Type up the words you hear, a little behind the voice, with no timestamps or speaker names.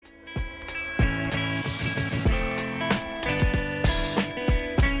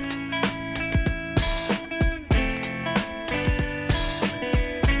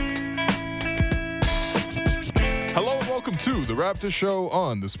Raptors Show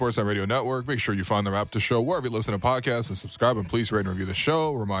on the Sportsnet Radio Network. Make sure you find the Raptors Show wherever you listen to podcasts and subscribe, and please rate and review the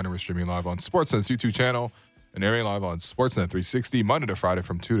show. Reminder, we're streaming live on Sportsnet's YouTube channel and airing live on Sportsnet 360 Monday to Friday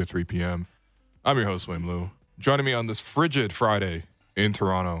from 2 to 3 p.m. I'm your host, William Liu. Joining me on this frigid Friday in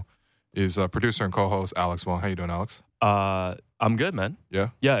Toronto is producer and co-host Alex Wong. How you doing, Alex? I'm good, man. Yeah?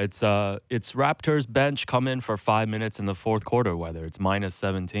 Yeah, it's Raptors bench come in for 5 minutes in the fourth quarter weather. It's minus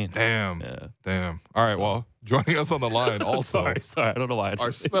 17. Damn. Yeah. Damn. All right, well, joining us on the line also. sorry. I don't know why.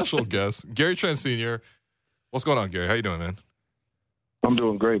 Our special guest, Gary Trent Sr. What's going on, Gary? How you doing, man? I'm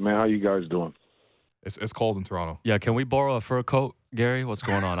doing great, man. How you guys doing? It's cold in Toronto. Yeah, can we borrow a fur coat, Gary? What's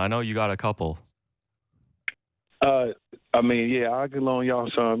going on? I know you got a couple. I can loan y'all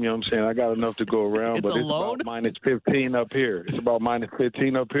some, you know what I'm saying? I got enough to go around, It's but a it's loan? about minus 15 up here. It's about minus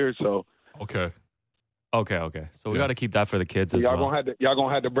 15 up here, so Okay. Okay. So we got to keep that for the kids as y'all well.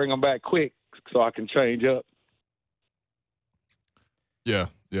 gonna have to bring them back quick so I can change up. Yeah.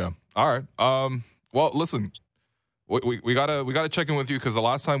 All right. Well, listen, we gotta check in with you because the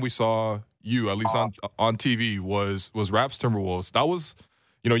last time we saw you, at least on TV, was Raps Timberwolves. That was,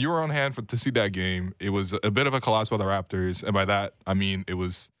 you were on hand to see that game. It was a bit of a collapse by the Raptors, and by that I mean it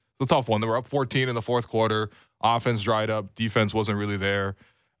was a tough one. They were up 14 in the fourth quarter. Offense dried up. Defense wasn't really there.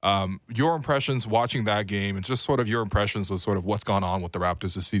 Your impressions watching that game, and just sort of your impressions with sort of what's gone on with the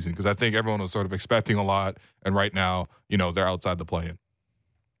Raptors this season, because I think everyone was sort of expecting a lot, and right now, they're outside the play-in.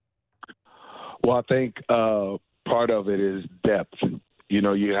 Well, I think part of it is depth.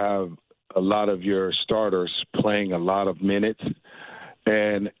 You have a lot of your starters playing a lot of minutes.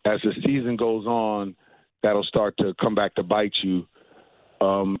 And as the season goes on, that'll start to come back to bite you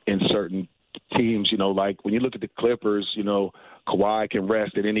in certain teams. Like when you look at the Clippers, Kawhi can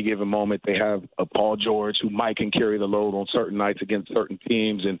rest at any given moment. They have a Paul George who might can carry the load on certain nights against certain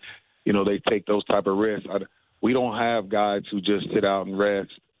teams, and, they take those type of risks. We don't have guys who just sit out and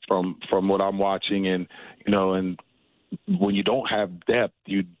rest from what I'm watching. And when you don't have depth,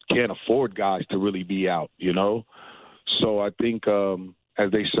 you can't afford guys to really be out, So I think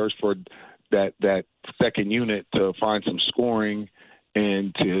as they search for that second unit to find some scoring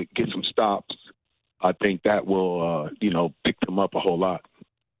and to get some stops, I think that will pick them up a whole lot.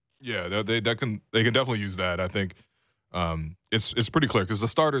 Yeah, they can definitely use that. I think it's pretty clear because the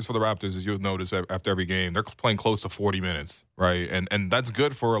starters for the Raptors, as you'll notice after every game, they're playing close to 40 minutes, right? And that's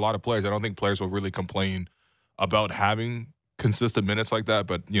good for a lot of players. I don't think players will really complain about having consistent minutes like that.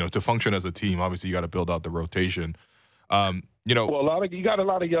 But to function as a team, obviously you got to build out the rotation. Well, you got a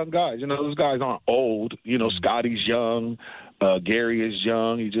lot of young guys. Those guys aren't old. Scotty's young, Gary is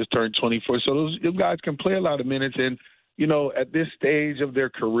young. He just turned 24. So those guys can play a lot of minutes. And at this stage of their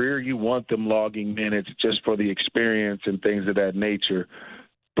career, you want them logging minutes just for the experience and things of that nature.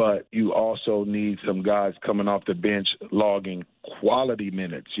 But you also need some guys coming off the bench logging quality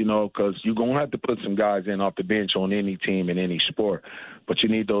minutes, because you're going to have to put some guys in off the bench on any team in any sport. But you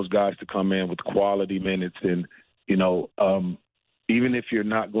need those guys to come in with quality minutes. And, even if you're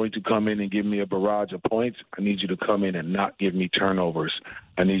not going to come in and give me a barrage of points, I need you to come in and not give me turnovers.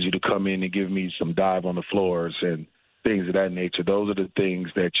 I need you to come in and give me some dive on the floors and things of that nature. Those are the things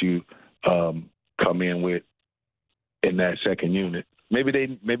that you come in with in that second unit. Maybe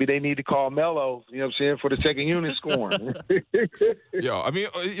they need to call Melo, for the second unit scoring. Yeah, I mean,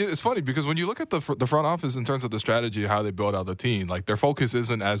 it's funny because when you look at the front office in terms of the strategy, how they build out the team, like their focus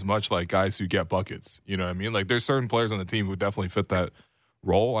isn't as much like guys who get buckets. You know what I mean? Like there's certain players on the team who definitely fit that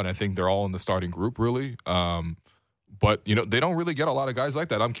role, and I think they're all in the starting group really. But they don't really get a lot of guys like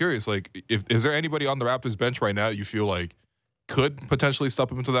that. I'm curious, like, is there anybody on the Raptors bench right now you feel like could potentially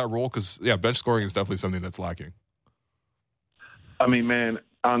step up into that role? Because bench scoring is definitely something that's lacking. I mean, man,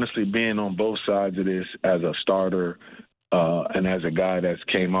 honestly, being on both sides of this as a starter and as a guy that's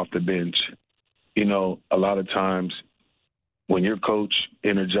came off the bench, a lot of times when your coach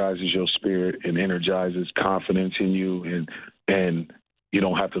energizes your spirit and energizes confidence in you and you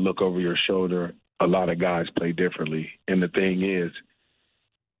don't have to look over your shoulder, a lot of guys play differently. And the thing is,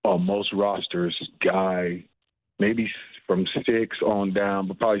 on most rosters, guy maybe from 6 on down,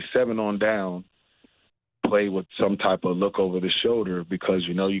 but probably 7 on down, play with some type of look over the shoulder because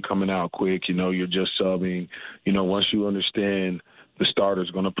you're coming out quick, you're just subbing. Once you understand the starter's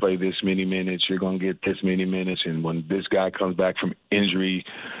going to play this many minutes, you're going to get this many minutes, and when this guy comes back from injury,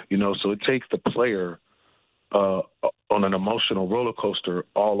 so it takes the player on an emotional roller coaster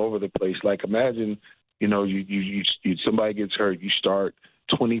all over the place. Like imagine, you somebody gets hurt, you start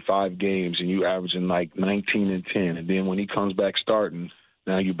 25 games and you averaging like 19 and 10, and then when he comes back starting,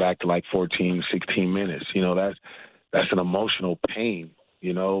 now you're back to like 14, 16 minutes. That's an emotional pain,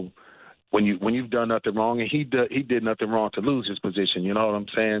 when you've done nothing wrong, and he did nothing wrong to lose his position. You know what I'm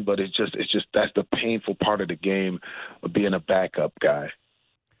saying? But it's just that's the painful part of the game of being a backup guy.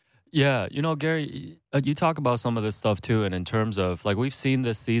 Yeah, Gary, you talk about some of this stuff too, and in terms of like we've seen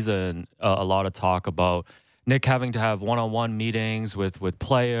this season a lot of talk about Nick having to have one-on-one meetings with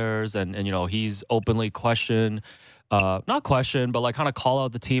players, and he's openly questioned, not questioned, but like kind of call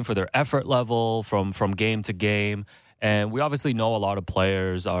out the team for their effort level from game to game. And we obviously know a lot of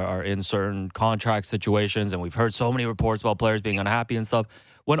players are in certain contract situations, and we've heard so many reports about players being unhappy and stuff.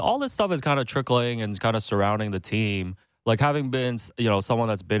 When all this stuff is kind of trickling and kind of surrounding the team, like having been, someone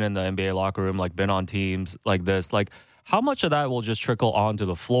that's been in the NBA locker room, like been on teams like this, like how much of that will just trickle onto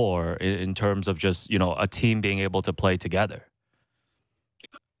the floor in terms of just, a team being able to play together?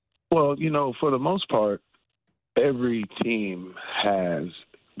 Well, for the most part, every team has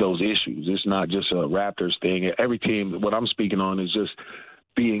those issues. It's not just a Raptors thing. Every team, what I'm speaking on is just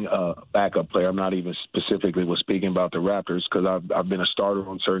being a backup player. I'm not even specifically speaking about the Raptors, because I've been a starter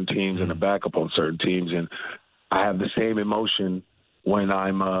on certain teams and a backup on certain teams, and I have the same emotion when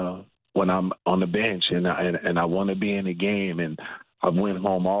I'm on the bench and I want to be in the game. And I went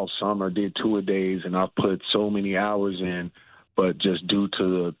home all summer, did tour-a-days, and I've put so many hours in. But just due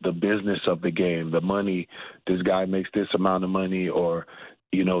to the business of the game, the money, this guy makes this amount of money, or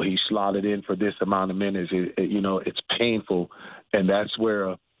he slotted in for this amount of minutes. It's painful, and that's where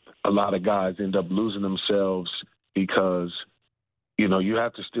a lot of guys end up losing themselves, because you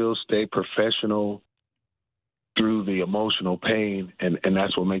have to still stay professional through the emotional pain, and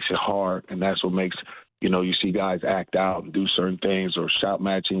that's what makes it hard, and that's what makes you see guys act out and do certain things, or shout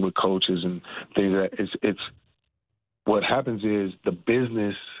matching with coaches and things. It's what happens is the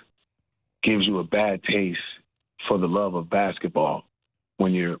business gives you a bad taste for the love of basketball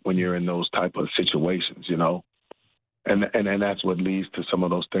when you're in those type of situations, and that's what leads to some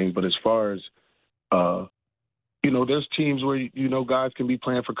of those things. But as far as there's teams where guys can be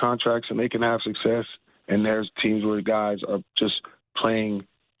playing for contracts and they can have success, and there's teams where guys are just playing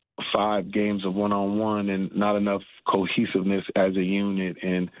 5 games of one-on-one and not enough cohesiveness as a unit.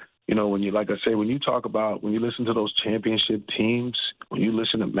 And when you, like I say, when you listen to those championship teams, when you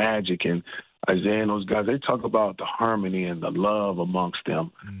listen to Magic and Isaiah and those guys, they talk about the harmony and the love amongst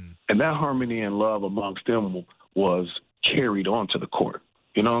them. And that harmony and love amongst them was carried onto the court.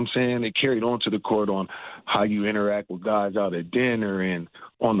 You know what I'm saying? It carried onto the court on how you interact with guys out at dinner and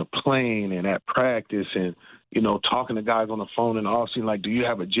on the plane and at practice, and, talking to guys on the phone and all, seem like, do you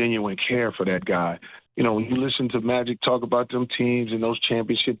have a genuine care for that guy? When you listen to Magic talk about them teams and those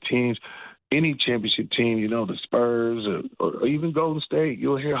championship teams, any championship team, the Spurs or even Golden State,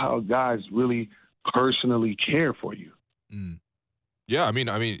 you'll hear how guys really personally care for you. Yeah, I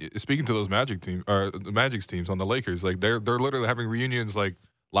mean, speaking to those Magic team or the Magic's teams on the Lakers, like they're literally having reunions like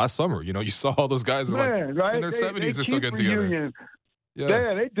last summer. You saw all those guys in their 70s are still getting together.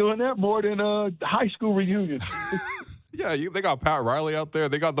 Yeah, they doing that more than high school reunions. Yeah, they got Pat Riley out there.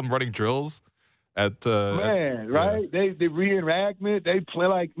 They got them running drills at right? They reenactment. They play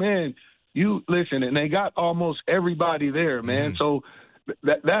like, man, you listen, and they got almost everybody there, man. So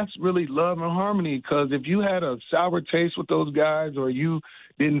that's really love and harmony, because if you had a sour taste with those guys, or you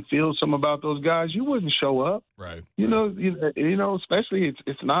didn't feel something about those guys, you wouldn't show up. Right. Especially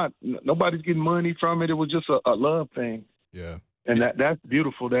it's not, nobody's getting money from it. It was just a love thing. Yeah. And that's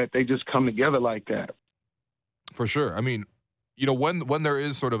beautiful that they just come together like that. For sure. I mean, when there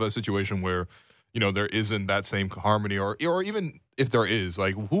is sort of a situation where, there isn't that same harmony, or even if there is,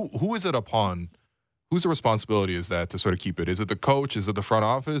 like, who is it upon? Whose responsibility is that to sort of keep it? Is it the coach? Is it the front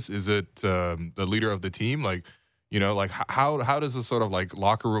office? Is it the leader of the team? Like, how does this sort of like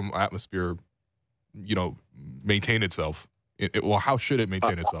locker room atmosphere, maintain itself? Well, how should it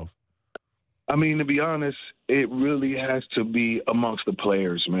maintain itself? I mean, to be honest, it really has to be amongst the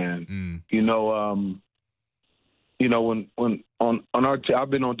players, man. When on our I've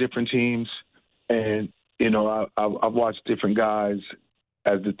been on different teams, and I've watched different guys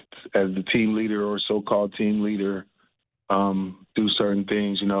as the team leader or so-called team leader do certain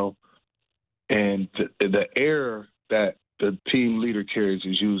things, and the air that the team leader carries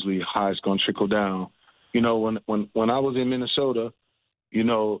is usually how it's going to trickle down. When I was in Minnesota, he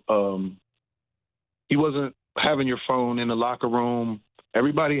wasn't having your phone in the locker room.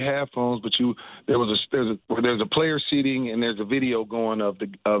 Everybody had phones, but there's a player seating and there's a video going of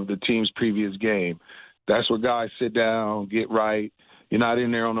the team's previous game. That's where guys sit down, get right. You're not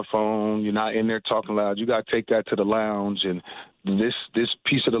in there on the phone. You're not in there talking loud. You got to take that to the lounge, and this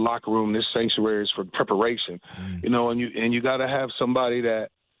piece of the locker room, this sanctuary is for preparation. And you got to have somebody that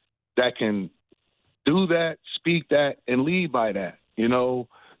can do that, speak that, and lead by that.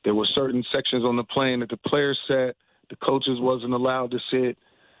 there were certain sections on the plane that the players sat, the coaches wasn't allowed to sit,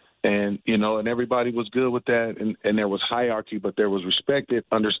 and and everybody was good with that, and there was hierarchy, but there was respected,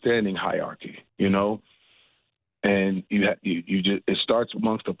 understanding hierarchy, and you just it starts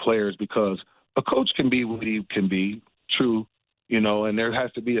amongst the players because a coach can be what he can be, true, and there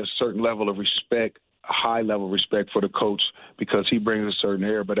has to be a certain level of respect, a high level of respect for the coach because he brings a certain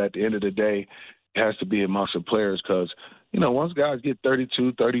air, but at the end of the day, it has to be amongst the players because, once guys get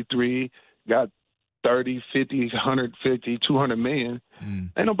 32, 33, got 30, 50, 150, 200 million,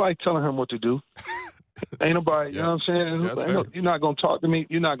 ain't nobody telling him what to do. Ain't nobody, you know what I'm saying? You're not going to talk to me.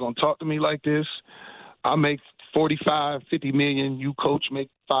 You're not going to talk to me like this. I make 45, 50 million. You coach make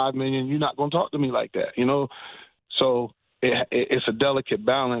 5 million. You're not going to talk to me like that, So it's a delicate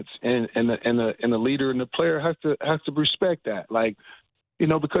balance, and the leader and the player has to respect that. Like,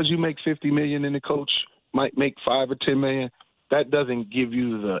 because you make 50 million and the coach might make 5 or 10 million, that doesn't give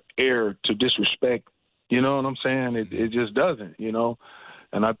you the air to disrespect. You know what I'm saying? It just doesn't,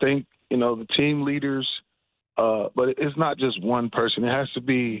 And I think, the team leaders, but it's not just one person. It has to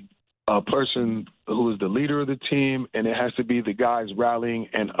be a person who is the leader of the team, and it has to be the guys rallying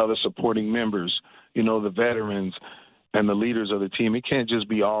and other supporting members, the veterans and the leaders of the team. It can't just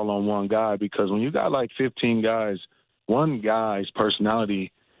be all on one guy because when you got like 15 guys, one guy's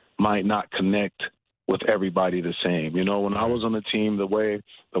personality might not connect with everybody the same. When I was on the team, the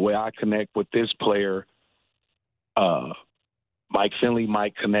way I connect with this player, Mike Finley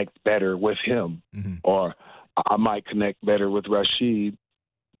might connect better with him, or I might connect better with Rashid,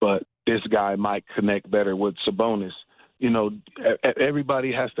 but this guy might connect better with Sabonis.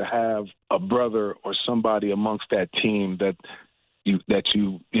 Everybody has to have a brother or somebody amongst that team that you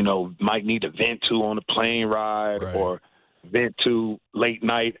might need to vent to on a plane ride, right, or vent to late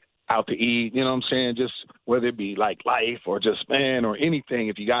night out to eat, you know what I'm saying? Just whether it be like life or just, man, or anything.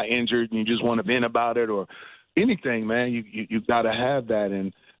 If you got injured and you just want to vent about it or anything, man, you got to have that.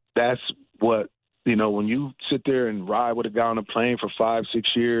 And that's what, when you sit there and ride with a guy on a plane for 5-6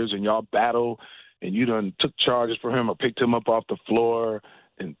 years and y'all battle and you done took charges for him or picked him up off the floor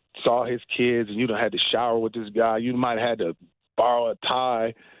and saw his kids and you done had to shower with this guy, you might have had to borrow a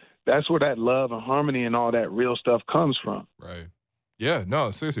tie. That's where that love and harmony and all that real stuff comes from. Right. Yeah, no,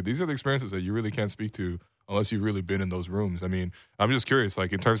 seriously, these are the experiences that you really can't speak to unless you've really been in those rooms. I mean, I'm just curious,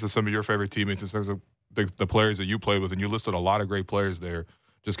 like in terms of some of your favorite teammates, in terms of the players that you played with, and you listed a lot of great players there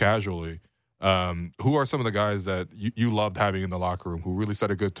just casually. Who are some of the guys that you loved having in the locker room who really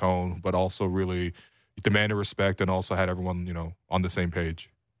set a good tone, but also really demanded respect and also had everyone, on the same page?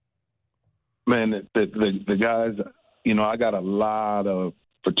 Man, the guys, I got a lot of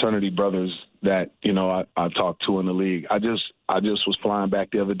fraternity brothers that, I talked to in the league. I just was flying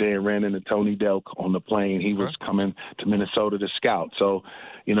back the other day and ran into Tony Delk on the plane. He was coming to Minnesota to scout. So,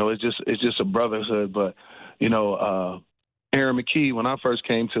 it's just a brotherhood. But, Aaron McKee, when I first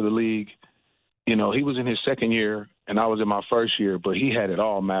came to the league, he was in his second year and I was in my first year, but he had it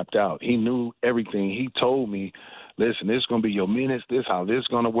all mapped out. He knew everything. He told me, listen, this is going to be your minutes. This is how this is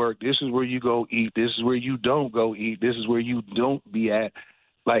going to work. This is where you go eat. This is where you don't go eat. This is where you don't be at.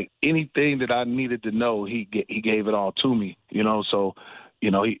 Like anything that I needed to know, he gave it all to me, So,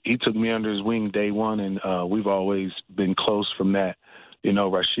 he took me under his wing day one, and we've always been close from that.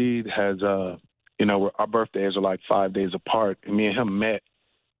 Rashid has, our birthdays are like 5 days apart, and me and him met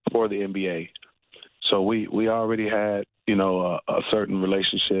for the NBA. So we already had, a certain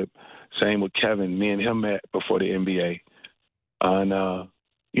relationship. Same with Kevin. Me and him met before the NBA. And, and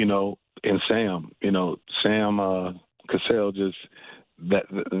Sam, Sam Cassell just –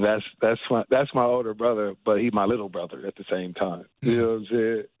 that's my older brother, but he's my little brother at the same time. You know what I'm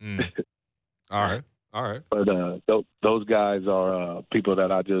saying? All right. But those guys are people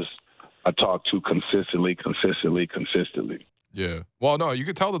that I talk to consistently. Yeah. Well, no, you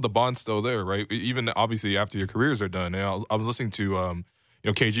could tell that the bond's still there, right? Even obviously after your careers are done. And I was listening to,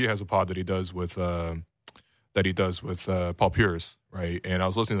 KG has a pod that he does with Paul Pierce, right? And I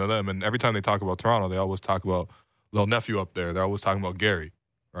was listening to them, and every time they talk about Toronto, they always talk about little nephew up there. They're always talking about Gary,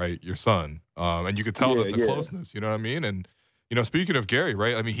 right? Your son. And you could tell the closeness, you know what I mean? And, speaking of Gary,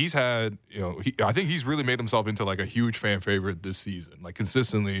 right? I mean, he's had, I think he's really made himself into like a huge fan favorite this season, like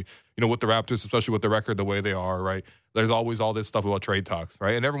consistently, with the Raptors, especially with the record the way they are, right? There's always all this stuff about trade talks,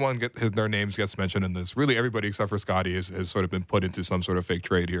 right? And everyone their names gets mentioned in this. Really everybody except for Scotty has sort of been put into some sort of fake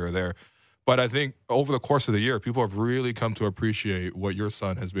trade here or there. But I think over the course of the year, people have really come to appreciate what your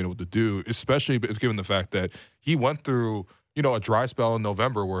son has been able to do, especially given the fact that he went through, a dry spell in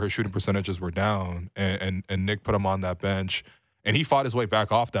November where his shooting percentages were down, and Nick put him on that bench. And he fought his way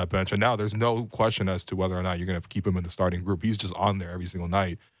back off that bench, and now there's no question as to whether or not you're going to keep him in the starting group. He's just on there every single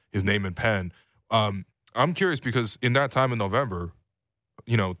night, his name and pen. I'm curious because in that time in November,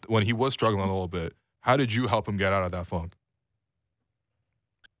 you know, when he was struggling a little bit, how did you help him get out of that funk?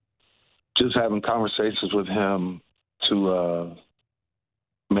 Just having conversations with him to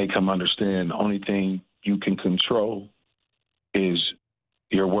make him understand the only thing you can control is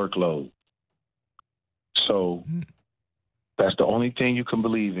your workload. So that's the only thing you can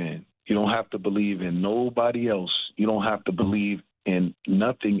believe in. You don't have to believe in nobody else. You don't have to believe in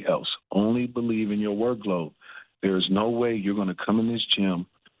nothing else. Only believe in your workload. There is no way you're going to come in this gym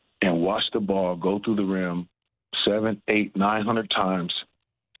and watch the ball go through the rim 700, 800, 900 times,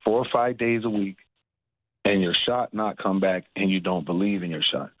 4 or 5 days a week, and your shot not come back and you don't believe in your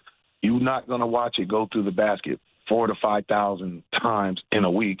shot. You're not going to watch it go through the basket 4,000 to 5,000 times in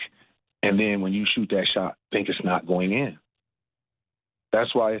a week, and then when you shoot that shot, think it's not going in.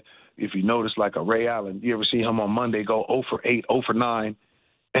 That's why if you notice, like a Ray Allen, you ever see him on Monday go 0 for 8, 0 for 9,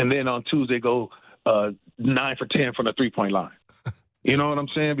 and then on Tuesday go 9 for 10 from the three-point line. You know what I'm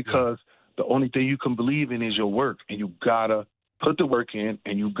saying? Because the only thing you can believe in is your work, and you got to put the work in,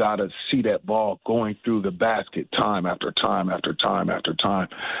 and you got to see that ball going through the basket time after time after time after time.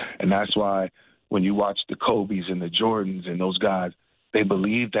 And that's why when you watch the Kobe's and the Jordans and those guys, they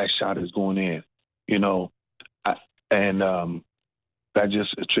believe that shot is going in, you know. That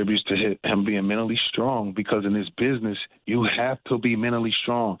just attributes to him being mentally strong, because in this business, you have to be mentally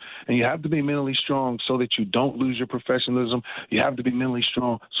strong. And you have to be mentally strong so that you don't lose your professionalism. You have to be mentally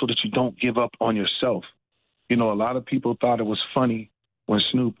strong so that you don't give up on yourself. You know, a lot of people thought it was funny when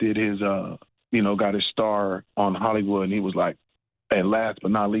Snoop did his, got his star on Hollywood, and he was like, hey, last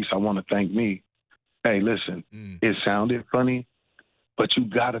but not least, I want to thank me. Hey, listen, It sounded funny, but you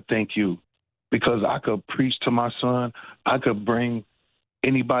got to thank you, because I could preach to my son. I could bring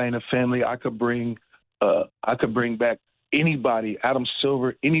anybody in the family. I could bring back anybody, Adam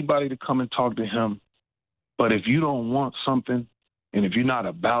Silver, anybody to come and talk to him. But if you don't want something, and if you're not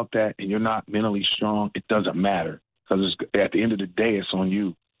about that, and you're not mentally strong, it doesn't matter, because at the end of the day, it's on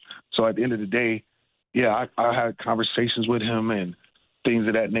you. So at the end of the day, I had conversations with him and things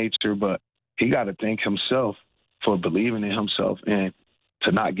of that nature, but he got to thank himself for believing in himself and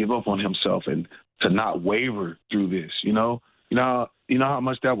to not give up on himself and to not waver through this. You know how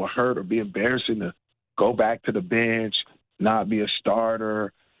much that would hurt or be embarrassing to go back to the bench, not be a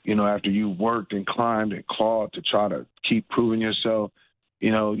starter, after you worked and climbed and clawed to try to keep proving yourself.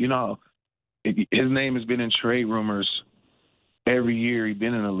 His name has been in trade rumors every year he's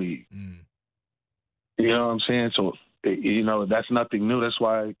been in the league. You know what I'm saying? So, that's nothing new. That's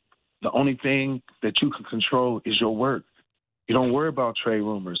why the only thing that you can control is your work. You don't worry about trade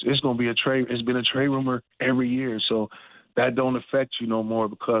rumors. It's going to be a trade. It's been a trade rumor every year. So that don't affect you no more,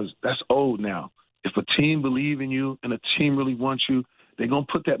 because that's old now. If a team believe in you and a team really wants you, they're going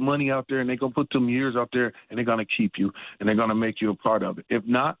to put that money out there, and they're going to put them years out there, and they're going to keep you, and they're going to make you a part of it. If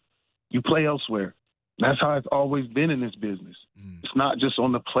not, you play elsewhere. That's how it's always been in this business. It's not just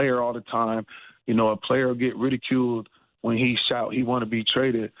on the player all the time. A player will get ridiculed when he shout he want to be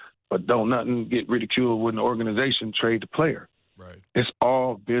traded, but don't nothing get ridiculed when the organization trade the player. Right. It's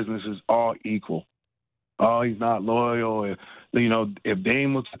all business. It's all equal. Oh, he's not loyal. If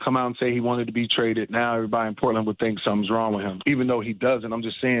Dame was to come out and say he wanted to be traded, now everybody in Portland would think something's wrong with him, even though he doesn't. I'm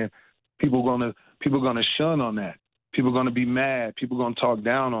just saying, people gonna shun on that. People are gonna be mad. People are gonna talk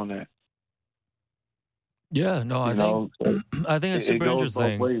down on that. Yeah, no, I think it's super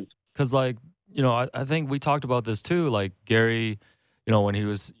interesting, because, I think we talked about this too. Like Gary, when he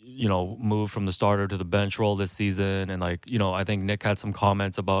was, moved from the starter to the bench role this season. And I think Nick had some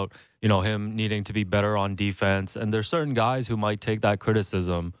comments about, him needing to be better on defense. And there's certain guys who might take that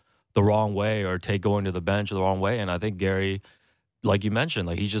criticism the wrong way, or take going to the bench the wrong way. And I think Gary, like you mentioned,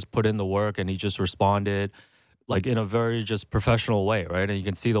 he just put in the work, and he just responded in a very just professional way, right? And you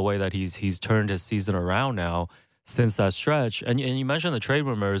can see the way that he's turned his season around now since that stretch. And you mentioned the trade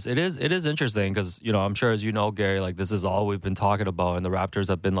rumors. It is interesting, because I'm sure, as you know, Gary, this is all we've been talking about, and the Raptors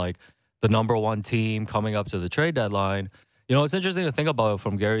have been the number one team coming up to the trade deadline. It's interesting to think about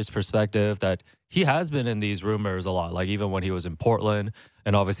from Gary's perspective that he has been in these rumors a lot, even when he was in Portland,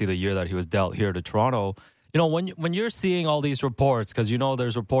 and obviously the year that he was dealt here to Toronto. When you're seeing all these reports, because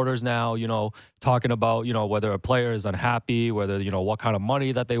there's reporters now, talking about, whether a player is unhappy, whether, what kind of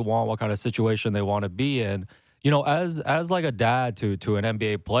money that they want, what kind of situation they want to be in. As a dad to an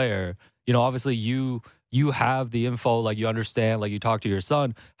NBA player, obviously you have the info, you understand, you talk to your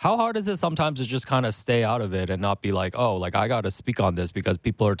son. How hard is it sometimes to just kind of stay out of it and not be I got to speak on this because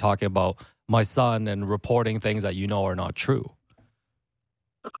people are talking about my son and reporting things that are not true?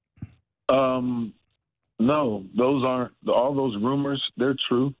 No, those aren't all those rumors. They're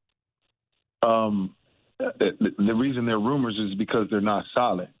true. The reason they're rumors is because they're not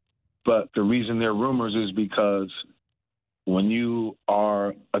solid. But the reason they're rumors is because when you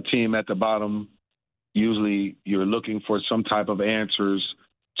are a team at the bottom, usually you're looking for some type of answers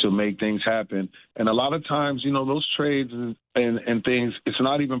to make things happen. And a lot of times, those trades and things, it's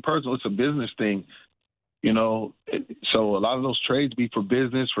not even personal. It's a business thing. So a lot of those trades be for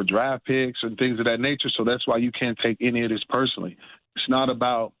business, for draft picks and things of that nature. So that's why you can't take any of this personally. It's not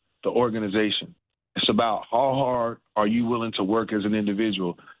about the organization. It's about how hard are you willing to work as an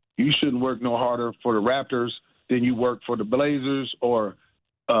individual. You shouldn't work no harder for the Raptors than you work for the Blazers or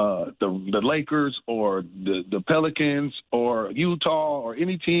the Lakers or the Pelicans or Utah or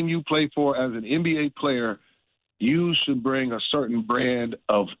any team you play for as an NBA player. You should bring a certain brand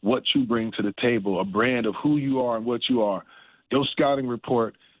of what you bring to the table, a brand of who you are and what you are. Your scouting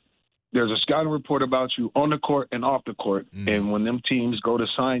report, there's a scouting report about you on the court and off the court. And when them teams go to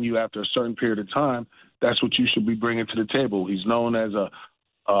sign you after a certain period of time, that's what you should be bringing to the table. He's known as a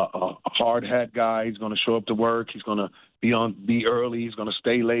hard hat guy. He's going to show up to work. He's going to be early. He's going to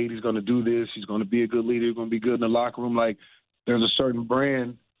stay late. He's going to do this. He's going to be a good leader. He's going to be good in the locker room. Like, there's a certain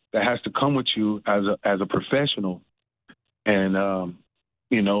brand that has to come with you as a professional. And,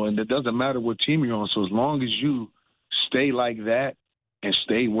 and it doesn't matter what team you're on. So as long as you stay like that and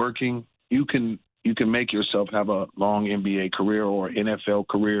stay working, you can make yourself have a long NBA career or NFL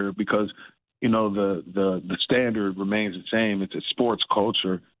career because, the standard remains the same. It's a sports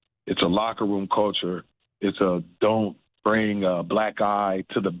culture. It's a locker room culture. It's a don't bring a black eye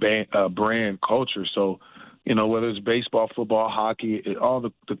to the brand culture. So, whether it's baseball, football, hockey, all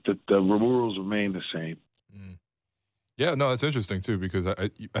the rules remain the same. Yeah, no, it's interesting too because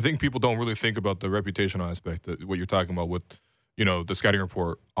I think people don't really think about the reputational aspect, what you're talking about with, the scouting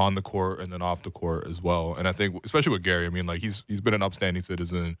report on the court and then off the court as well. And I think, especially with Gary, I mean, like he's been an upstanding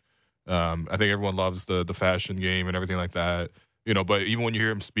citizen. I think everyone loves the fashion game and everything like that. But even when you hear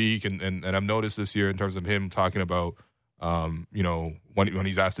him speak, and I've noticed this year in terms of him talking about, when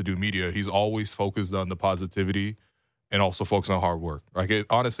he's asked to do media, he's always focused on the positivity and also focused on hard work. Like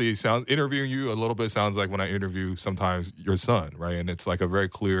honestly, interviewing you a little bit sounds like when I interview sometimes your son, right? And it's like a very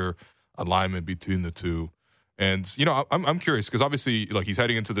clear alignment between the two. And I'm curious because obviously, like he's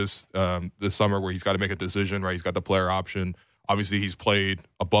heading into this summer where he's got to make a decision, right? He's got the player option. Obviously, he's played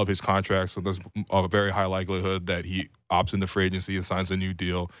above his contract, so there's a very high likelihood that he opts into free agency and signs a new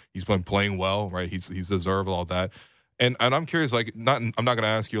deal. He's been playing well, right? He's deserved all that. And I'm curious, like, I'm not going to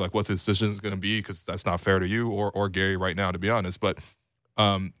ask you, like, what his decision is going to be because that's not fair to you or Gary right now, to be honest. But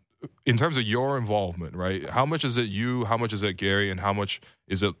in terms of your involvement, right, how much is it you, how much is it Gary, and how much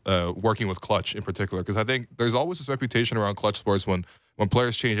is it working with Clutch in particular? Because I think there's always this reputation around Clutch Sports when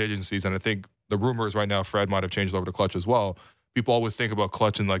players change agencies, and I think the rumor is right now Fred might have changed over to Clutch as well. People always think about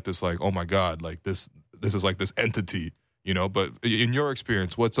Clutch and like this, like, oh my God, like this is like this entity, But in your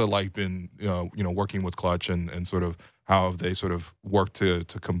experience, what's it like been, working with Clutch and sort of how have they sort of worked to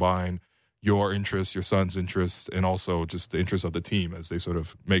combine your interests, your son's interests, and also just the interests of the team as they sort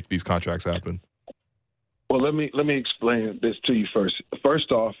of make these contracts happen? Well, let me explain this to you first. First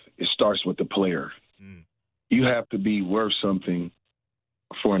off, it starts with the player. You have to be worth something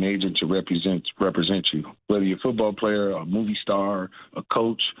for an agent to represent you. Whether you're a football player, a movie star, a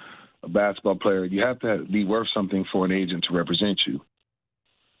coach, a basketball player, you have to be worth something for an agent to represent you.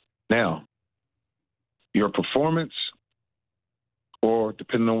 Now, your performance, or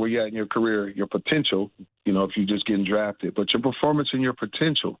depending on where you're at in your career, your potential, if you're just getting drafted, but your performance and your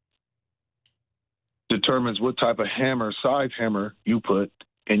potential determines what type of size hammer you put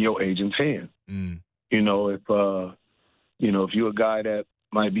in your agent's hand. If you're a guy that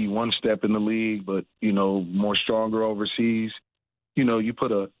might be one step in the league, but, more stronger overseas, you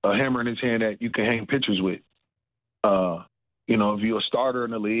put a hammer in his hand that you can hang pictures with. If you're a starter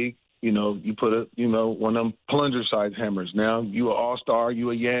in the league, you put one of them plunger-sized hammers. Now you an all-star,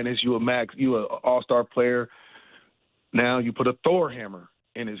 you a Giannis, you a Max, you an all-star player. Now you put a Thor hammer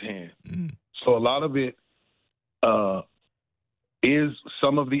in his hand. So a lot of it is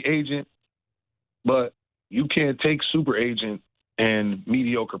some of the agent, but you can't take super agent and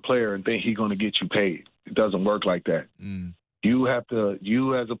mediocre player and think he's going to get you paid. It doesn't work like that. You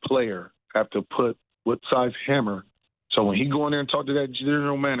as a player have to put what size hammer. So when he go in there and talk to that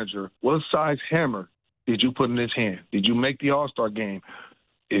general manager, what size hammer did you put in his hand? Did you make the All-Star game?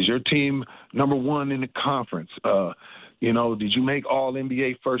 Is your team number one in the conference? Did you make all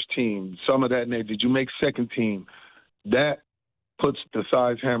NBA first team? Some of that, did you make second team? That puts the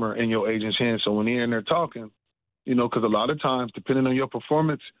size hammer in your agent's hand. So when he's in there talking, because a lot of times, depending on your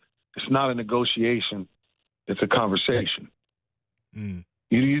performance, it's not a negotiation. It's a conversation. Mm.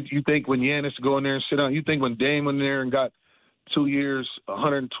 You think when Giannis go in there and sit down, you think when Dame went in there and got 2 years,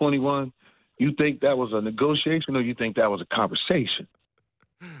 121, you think that was a negotiation or you think that was a conversation?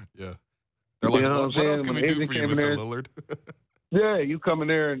 Yeah. They're like, You know what else can when we do Adrian for you, came in Mr. there- Lillard? Yeah, you come in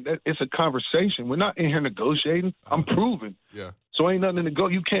there and it's a conversation. We're not in here negotiating. I'm proving. Yeah. So ain't nothing to go.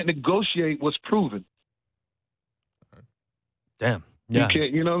 You can't negotiate what's proven. Damn. Yeah. You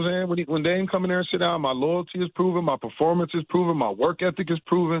can't. You know what I'm saying? When Dame come in there and sit down, my loyalty is proven, my performance is proven, my work ethic is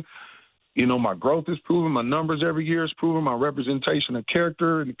proven. You know, my growth is proven, my numbers every year is proven, my representation of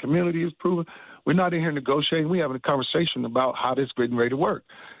character in the community is proven. We're not in here negotiating. We're having a conversation about how this getting ready to work,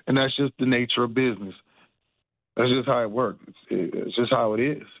 and that's just the nature of business. That's just how it works. It's just how it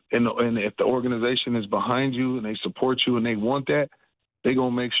is. And if the organization is behind you and they support you and they want that, they're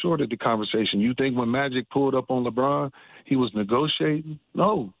going to make sure that the conversation. You think when Magic pulled up on LeBron, he was negotiating?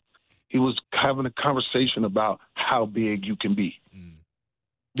 No. He was having a conversation about how big you can be.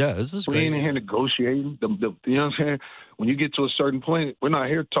 Yeah, this is We great. ain't in here negotiating. You know what I'm saying? When you get to a certain point, we're not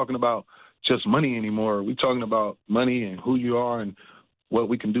here talking about just money anymore. We're talking about money and who you are and what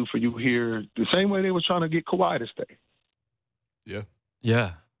we can do for you here. The same way they were trying to get Kawhi to stay. Yeah.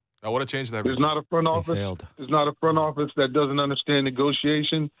 Yeah. I would have changed that. There's not a front They office. failed. There's not a front office that doesn't understand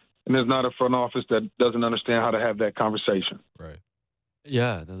negotiation, and there's not a front office that doesn't understand how to have that conversation. Right.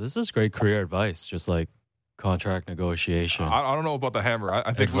 Yeah, this is great career advice. Just like contract negotiation I don't know about the hammer. I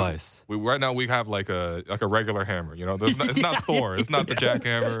think advice. we right now we have like a regular hammer. You know, it's not Thor. It's not the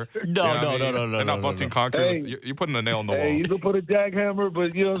jackhammer. No, You know what I no, mean? no, no, no. They're not no, busting no. concrete. Hey. You're putting a nail in the wall. Hey, you can put a jackhammer,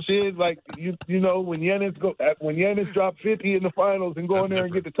 but you know what I'm saying? Like you know when Giannis dropped 50 in the finals and go That's in there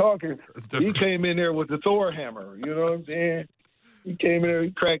and different. get to talking, It's he different. came in there with the Thor hammer. You know what I'm saying? He came in there,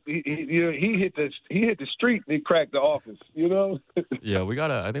 he cracked. He hit the street and he cracked the office. You know? Yeah,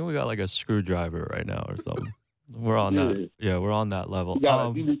 I think we got like a screwdriver right now or something. We're on that. Yeah, we're on that level.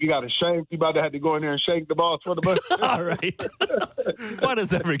 You got to shake. You about to have to go in there and shake the balls for the bus. All right. Why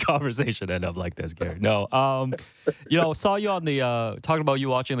does every conversation end up like this, Gary? No. Saw you on the talking about you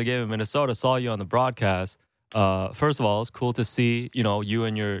watching the game in Minnesota. Saw you on the broadcast. First of all, it's cool to see you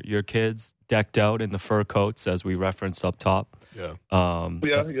and your kids decked out in the fur coats as we referenced up top. Yeah.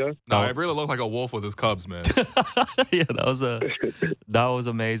 Yeah. No, I really look like a wolf with his cubs, man. Yeah, that was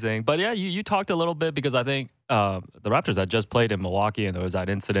amazing. But yeah, you talked a little bit because I think the Raptors had just played in Milwaukee and there was that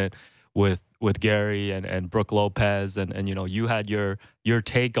incident with Gary and Brooke Lopez and you had your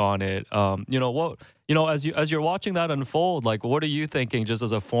take on it. As you're watching that unfold, like what are you thinking just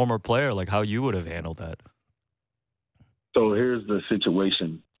as a former player, like how you would have handled that? So here's the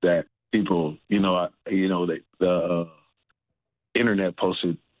situation that people, the internet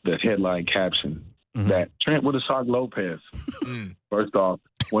posted the headline caption that Trent would have socked Lopez. First off,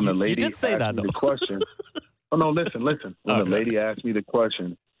 when the lady did say asked that, me though. the question. Oh no, listen. When the lady asked me the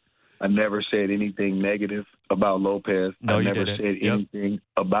question, I never said anything negative about Lopez. No, I you never didn't. said Yep. anything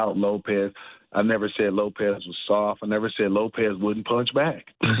about Lopez. I never said Lopez was soft. I never said Lopez wouldn't punch back.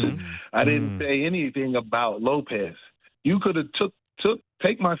 I didn't say anything about Lopez. You could have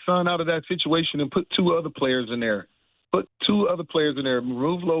take my son out of that situation and put two other players in there.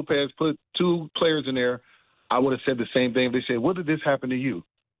 Remove Lopez, put two players in there. I would have said the same thing. They said, "What did this happen to you?"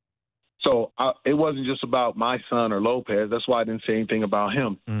 So it wasn't just about my son or Lopez. That's why I didn't say anything about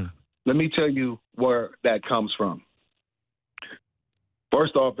him. Let me tell you where that comes from.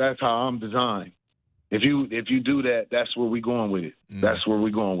 First off, that's how I'm designed. If you do that, that's where we're going with it. That's where we're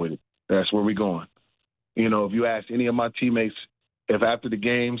going with it. That's where we're going. If you ask any of my teammates, if after the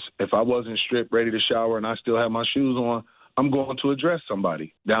games, if I wasn't stripped, ready to shower, and I still have my shoes on, I'm going to address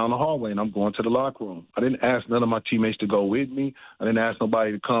somebody down the hallway, and I'm going to the locker room. I didn't ask none of my teammates to go with me. I didn't ask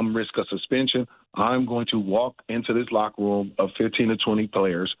nobody to come risk a suspension. I'm going to walk into this locker room of 15 to 20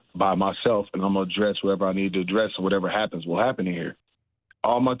 players by myself, and I'm going to address whoever I need to address, and whatever happens will happen here.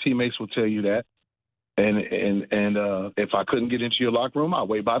 All my teammates will tell you that. And if I couldn't get into your locker room, I'll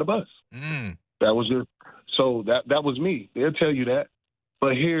wait by the bus. That was just so that was me. They'll tell you that.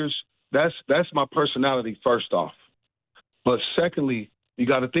 But that's my personality first off. But secondly, you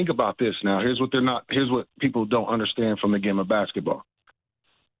got to think about this now. Here's what people don't understand from the game of basketball.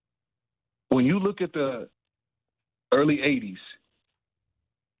 When you look at the early 80s,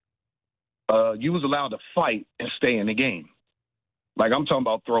 you was allowed to fight and stay in the game. Like I'm talking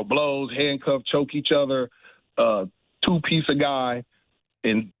about throw blows, handcuff, choke each other, two-piece a guy,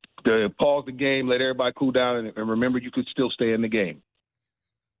 and pause the game, let everybody cool down, and remember you could still stay in the game.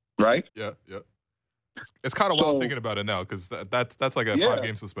 Right? Yeah. It's kind of wild thinking about it now because that's like a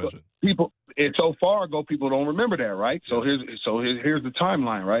 5-game suspension. People, And so far ago, people don't remember that, right? So here's the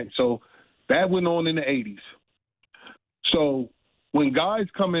timeline, right? So that went on in the 80s. So when guys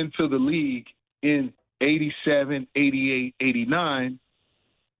come into the league in 87, 88, 89,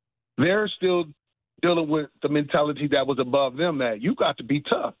 they're still dealing with the mentality that was above them, that you got to be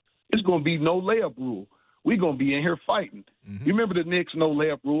tough. It's going to be no layup rule. We're going to be in here fighting. Mm-hmm. You remember the Knicks no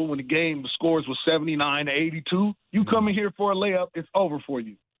layup rule when the scores was 79 to 82? You come in here for a layup, it's over for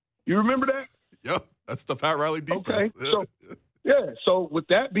you. You remember that? Yep, that's the Pat Riley defense. Okay, so with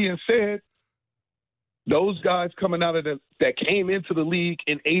that being said, those guys coming out of that came into the league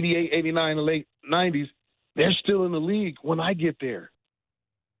in 88, 89, and late 90s, they're still in the league when I get there.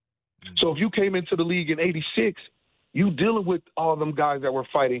 So if you came into the league in 86, you dealing with all them guys that were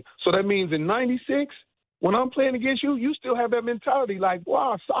fighting. So that means in 96, when I'm playing against you, you still have that mentality like,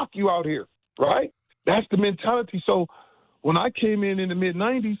 wow, I'll sock you out here, right? That's the mentality. So when I came in the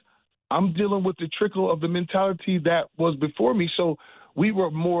mid-90s, I'm dealing with the trickle of the mentality that was before me. So we were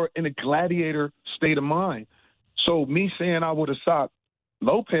more in a gladiator state of mind. So me saying I would have socked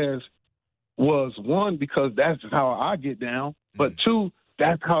Lopez was, one, because that's how I get down, but two,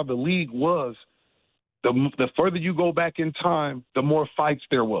 that's how the league was. The further you go back in time, the more fights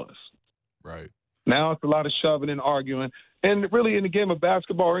there was. Right. Now it's a lot of shoving and arguing. And really in the game of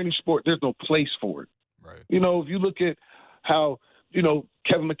basketball or any sport, there's no place for it. Right. You know, if you look at how,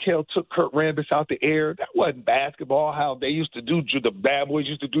 Kevin McHale took Kurt Rambis out the air, that wasn't basketball. How they used to do, the bad boys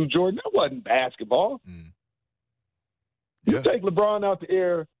used to do Jordan, that wasn't basketball. Yeah. You take LeBron out the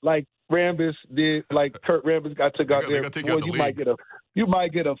air like Rambis did, like Kurt Rambis got took out there. Boy, you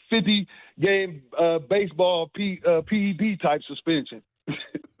might get a 50-game baseball PED type suspension.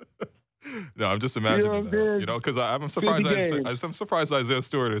 No, I'm just imagining that. Because I'm surprised. I'm surprised Isaiah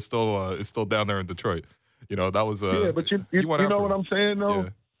Stewart is still down there in Detroit. That was but you know what I'm saying though.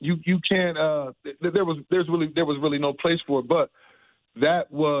 Yeah. You can't. There was really no place for it. But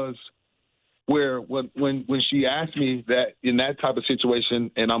that was where when she asked me that in that type of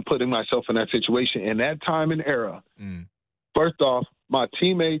situation, and I'm putting myself in that situation in that time and era. First off, my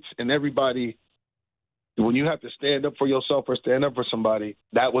teammates and everybody, when you have to stand up for yourself or stand up for somebody,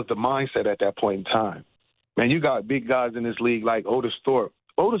 that was the mindset at that point in time. Man, you got big guys in this league like Otis Thorpe.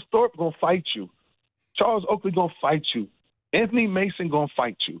 Otis Thorpe gonna fight you. Charles Oakley gonna fight you. Anthony Mason gonna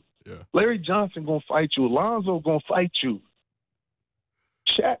fight you. Yeah. Larry Johnson gonna fight you. Alonzo gonna fight you.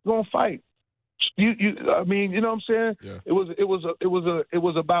 Shaq gonna fight. I mean, you know what I'm saying? Yeah. It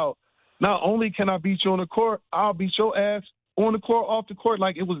was about, not only can I beat you on the court, I'll beat your ass on the court, off the court.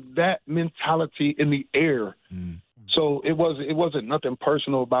 Like, it was that mentality in the air. So it wasn't nothing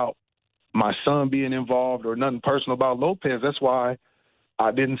personal about my son being involved or nothing personal about Lopez. That's why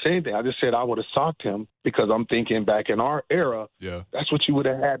I didn't say anything. I just said I would have socked him, because I'm thinking back in our era, that's what you would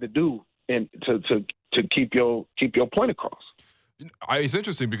have had to do and to keep your point across. It's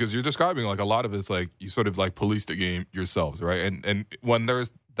interesting because you're describing like a lot of it's like you sort of like police the game yourselves, right? And when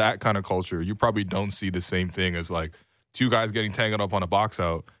there's that kind of culture, you probably don't see the same thing as like two guys getting tangled up on a box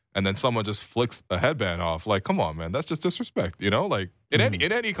out and then someone just flicks a headband off. Like, come on, man, that's just disrespect, Like in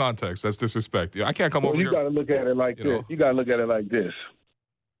any context, that's disrespect. I can't come over here. You got to look at it like this. You got to look at it like this.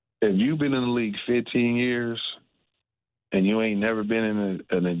 If you've been in the league 15 years and you ain't never been in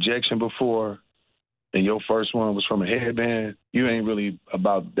an injection before, and your first one was from a headband, you ain't really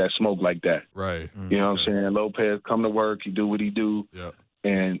about that smoke like that. Right. You know what I'm saying? Lopez come to work, he do what he do. Yeah.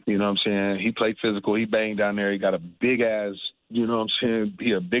 And, you know what I'm saying, he played physical, he banged down there, he got a big-ass, you know what I'm saying,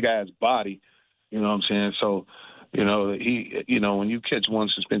 he a big-ass body, you know what I'm saying? So, when you catch one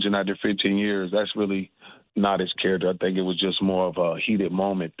suspension after 15 years, that's really not his character. I think it was just more of a heated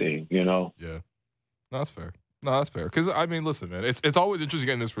moment thing, Yeah. No, that's fair. Because, I mean, listen, man, it's always interesting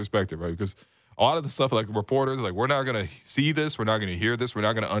getting this perspective, right? Because a lot of the stuff, like reporters, like we're not going to see this, we're not going to hear this, we're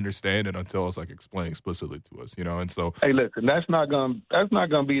not going to understand it until it's like explained explicitly to us, And so, hey, listen, that's not going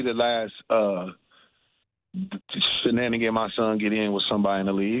to be the last shenanigan my son get in with somebody in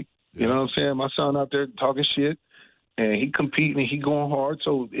the league. You know what I'm saying? My son out there talking shit, and he competing, and he going hard.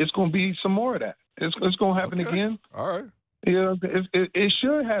 So it's going to be some more of that. It's going to happen again. All right. It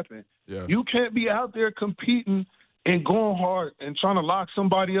should happen. Yeah. You can't be out there competing and going hard and trying to lock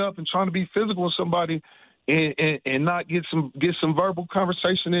somebody up and trying to be physical with somebody and not get some verbal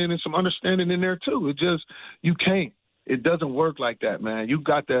conversation in and some understanding in there too. You can't. It doesn't work like that, man.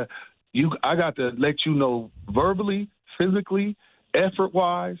 I got to let you know verbally, physically,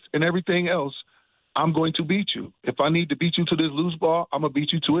 effort-wise, and everything else, I'm going to beat you. If I need to beat you to this loose ball, I'm going to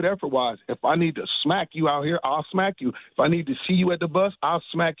beat you to it effort-wise. If I need to smack you out here, I'll smack you. If I need to see you at the bus, I'll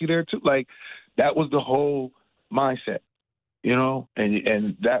smack you there too. Like, that was the whole mindset. you know,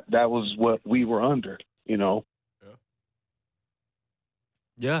 and that was what we were under, you know.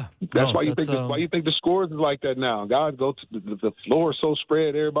 Yeah, That's why you think the scores is like that now. Guys go to the floor is so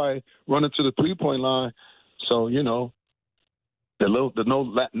spread, everybody running to the 3-point line. So you know,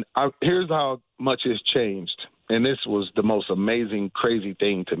 here's how much has changed, and this was the most amazing, crazy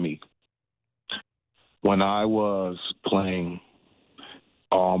thing to me. When I was playing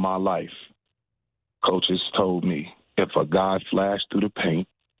all my life, coaches told me if a guy flashed through the paint,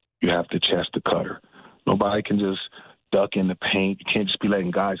 you have to chest the cutter. Nobody can just duck in the paint. You can't just be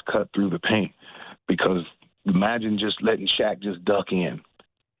letting guys cut through the paint, because imagine just letting Shaq just duck in,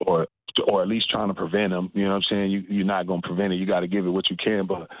 or at least trying to prevent him. You know what I'm saying? You're not going to prevent it. You got to give it what you can.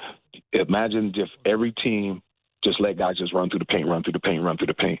 But imagine if every team just let guys just run through the paint, run through the paint, run through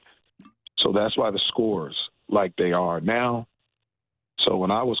the paint. So that's why the scores like they are now. So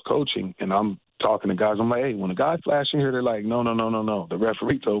when I was coaching and I'm talking to guys, I'm like, hey, when a guy flash in here, they're like, no. The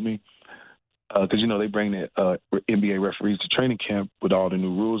referee told me. Because, you know, they bring the NBA referees to training camp with all the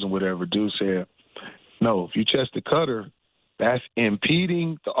new rules and whatever. Dude said, no, if you chest the cutter, that's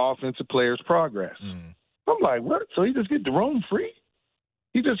impeding the offensive player's progress. I'm like, what? So he just get to roam free?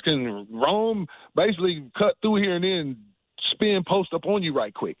 He just can roam, basically cut through here and then spin post up on you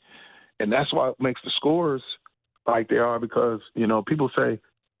right quick. And that's why it makes the scores like they are, because, you know, people say,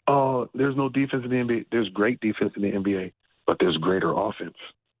 oh, there's no defense in the NBA. There's great defense in the NBA, but there's greater offense.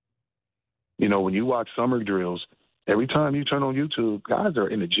 You know, when you watch summer drills, every time you turn on YouTube, guys are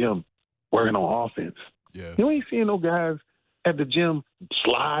in the gym working on offense. Yeah. You ain't seeing no guys at the gym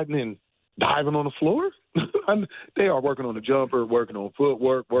sliding and diving on the floor. They are working on the jumper, working on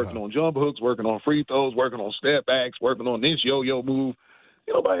footwork, working on jump hooks, working on free throws, working on step backs, working on this yo-yo move.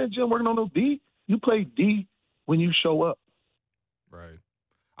 You nobody in the gym working on no D. You play D when you show up. Right.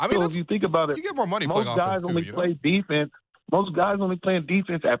 I mean, so if you think about it, you get more money playing offense, guys only play defense. Most guys only playing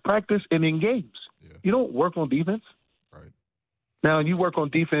defense at practice and in games. Yeah. You don't work on defense. Right. Now, you work on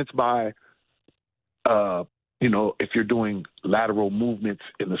defense by, you know, if you're doing lateral movements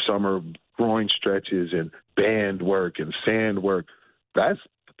in the summer, groin stretches and band work and sand work, that's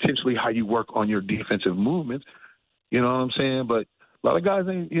potentially how you work on your defensive movements. You know what I'm saying? But a lot of guys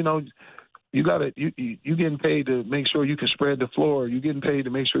ain't, you know, you getting paid to make sure you can spread the floor. You're getting paid to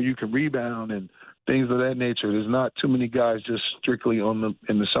make sure you can rebound and things of that nature. There's not too many guys just strictly in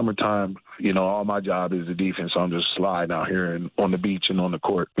the summertime. You know, all my job is the defense. So I'm just sliding out here and on the beach and on the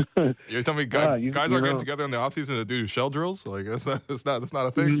court. You're telling me guys are getting together in the offseason to do shell drills? Like that's not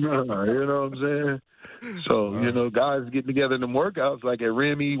a thing. No, you know what I'm saying? So, you know, guys getting together in them workouts, like at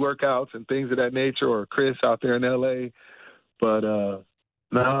Remy workouts and things of that nature, or Chris out there in LA. But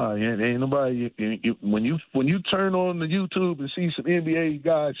nah, ain't nobody. When you turn on the YouTube and see some NBA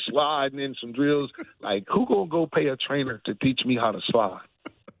guys sliding in some drills, like who gonna go pay a trainer to teach me how to slide?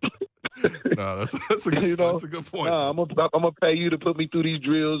 No, that's a good, that's a good point. Nah, I'm gonna pay you to put me through these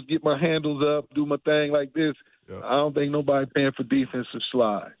drills, get my handles up, do my thing like this. Yep. I don't think nobody paying for defensive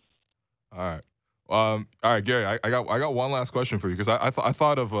slide. All right, Gary. I got one last question for you, because I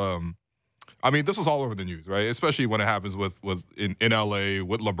thought of I mean, this was all over the news, right? Especially when it happens with in LA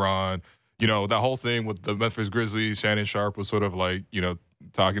with LeBron. You know, that whole thing with the Memphis Grizzlies, Shannon Sharp was sort of like, you know,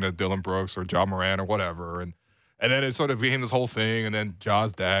 talking to Dylan Brooks or Ja Morant or whatever. And then it sort of became this whole thing, and then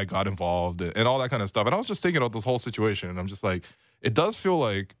Ja's dad got involved and all that kind of stuff. And I was just thinking about this whole situation, and I'm just like, it does feel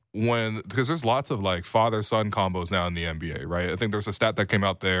like because there's lots of like father-son combos now in the NBA, right? I think there's a stat that came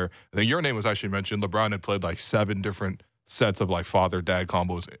out there. I think your name was actually mentioned. LeBron had played like 7 different sets of like father-dad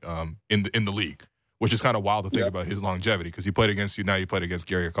combos in the league, which is kind of wild to think about his longevity, because he played against you, now you played against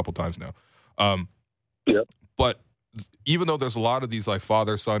Gary a couple times now. But even though there's a lot of these like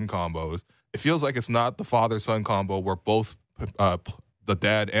father-son combos, it feels like it's not the father-son combo where both the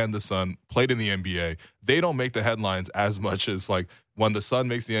dad and the son played in the NBA. They don't make the headlines as much as like when the son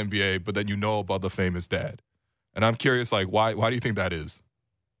makes the NBA, but then you know about the famous dad. And I'm curious, like, why do you think that is?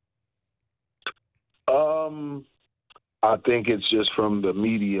 I think it's just from the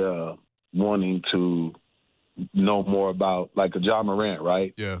media wanting to know more about, like a Ja Morant,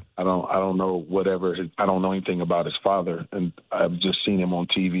 right? Yeah. I don't know I don't know anything about his father, and I've just seen him on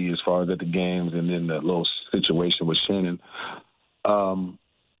TV as far as at the games, and then the little situation with Shannon.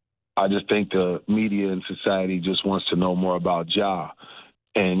 I just think the media and society just wants to know more about Ja.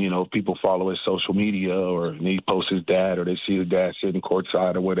 And, you know, people follow his social media, or he posts his dad, or they see his dad sitting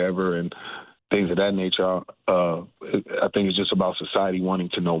courtside or whatever, and things of that nature. I think it's just about society wanting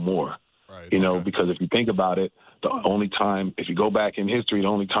to know more. Right, you know, because if you think about it, the only time, if you go back in history, the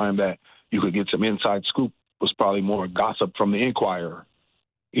only time that you could get some inside scoop was probably more gossip from the Inquirer.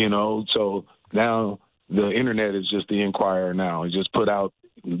 You know, so now the internet is just the Inquirer now. It just put out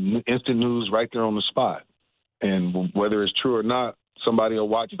instant news right there on the spot. And whether it's true or not, somebody will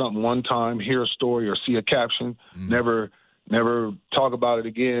watch something one time, hear a story or see a caption, never talk about it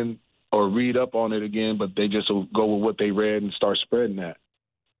again or read up on it again, but they just will go with what they read and start spreading that.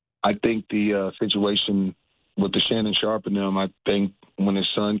 I think the situation with the Shannon Sharp and them, I think when his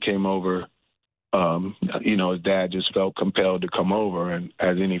son came over, his dad just felt compelled to come over, and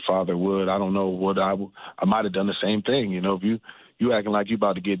as any father would, I don't know what I might have done the same thing. If you acting like you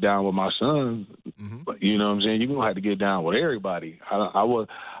about to get down with my son, but you know what I'm saying, you're gonna have to get down with everybody. I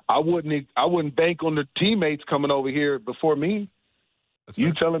wouldn't bank on the teammates coming over here before me. That's you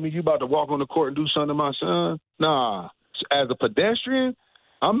fair. telling me you about to walk on the court and do something to my son? Nah. As a pedestrian,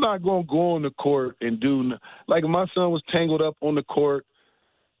 I'm not gonna go on the court and do like if my son was tangled up on the court.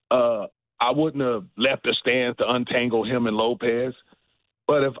 I wouldn't have left the stands to untangle him and Lopez.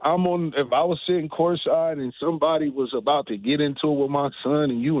 But if I was sitting courtside and somebody was about to get into it with my son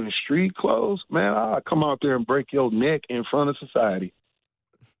and you in street clothes, man, I'd come out there and break your neck in front of society.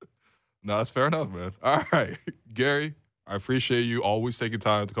 No, that's fair enough, man. All right. Gary, I appreciate you always taking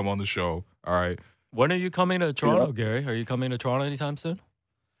time to come on the show. All right. When are you coming to Toronto, Gary? Are you coming to Toronto anytime soon?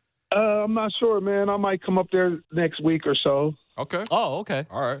 I'm not sure, man. I might come up there next week or so. Okay. Oh, okay.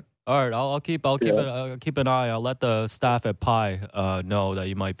 All right. All right, I'll keep an eye. I'll let the staff at Pi know that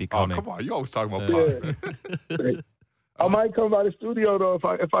you might be coming. Oh, come on. You always talking about Pi. Yeah. I might come by the studio though if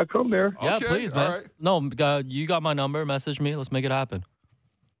I come there. Yeah, Okay, please, man. all right. No, you got my number. Message me. Let's make it happen.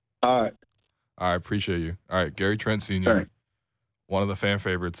 All right. I appreciate you. All right, Gary Trent Sr., All right. one of the fan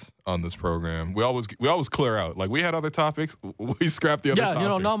favorites on this program. We always clear out. Like, we had other topics. We scrapped the other topics.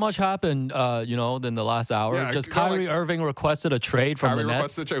 Yeah, not much happened, in the last hour. Yeah, Just Kyrie Irving requested a trade from the Nets.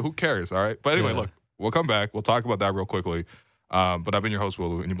 Requested a trade. Who cares, all right? But anyway, look, we'll come back. We'll talk about that real quickly. But I've been your host,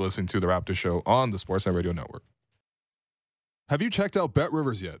 Willu, and you've been listening to The Raptor Show on the Sportsnet Radio Network. Have you checked out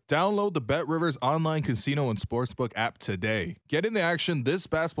BetRivers yet? Download the BetRivers online casino and sportsbook app today. Get in the action this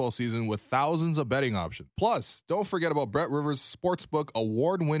basketball season with thousands of betting options. Plus, don't forget about BetRivers Sportsbook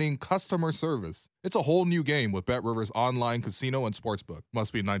award-winning customer service. It's a whole new game with BetRivers online casino and sportsbook.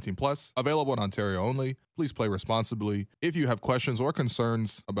 Must be 18 plus. Available in Ontario only. Please play responsibly. If you have questions or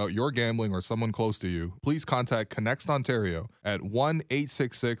concerns about your gambling or someone close to you, please contact Connect Ontario at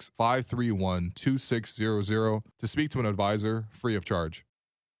 1-866-531-2600 to speak to an advisor free of charge.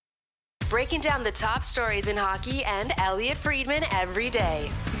 Breaking down the top stories in hockey and Elliot Friedman every day.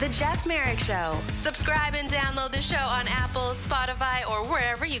 The Jeff Merrick Show. Subscribe and download the show on Apple, Spotify, or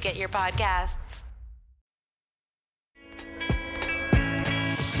wherever you get your podcasts.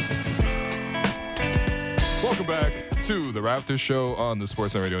 Welcome back to the Raptors Show on the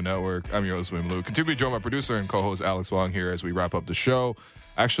Sportsnet Radio Network. I'm your host, William Liu. Continue to join my producer and co-host Alex Wong here as we wrap up the show.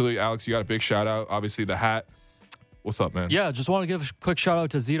 Actually, Alex, you got a big shout out. Obviously, the hat. What's up, man? Yeah, just want to give a quick shout out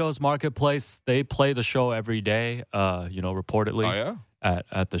to Zito's Marketplace. They play the show every day, reportedly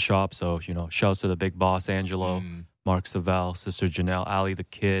at the shop. So, shouts to the big boss, Angelo, Mark Savell, Sister Janelle, Ali the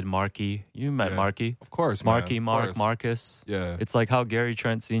Kid, Marky. You met Marky. Of course, Marky, man. Mark, Marcus. Yeah. It's like how Gary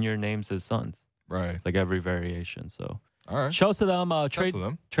Trent Sr. names his sons. Right. It's like every variation. So, all right. shouts to them.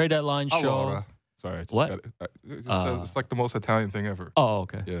 Trade deadline show. Allora. Sorry. I just What? it's like the most Italian thing ever. Oh,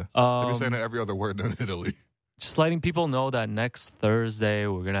 okay. Yeah. I've been saying it every other word in Italy. Just letting people know that next Thursday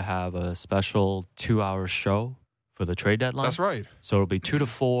we're going to have a special 2-hour show for the trade deadline. That's right. So it'll be 2 to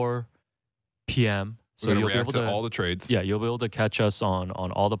 4 p.m. So We're you'll gonna be able react to all the trades. Yeah, you'll be able to catch us on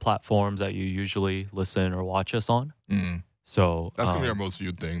all the platforms that you usually listen or watch us on. So That's going to be our most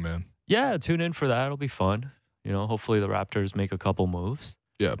viewed thing, man. Yeah, tune in for that. It'll be fun. Hopefully the Raptors make a couple moves.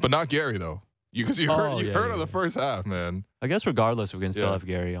 Yeah, but not Gary, though. Because you heard of the first half, man. I guess regardless, we can still have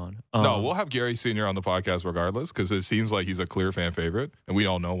Gary on. No, we'll have Gary Sr. on the podcast regardless because it seems like he's a clear fan favorite, and we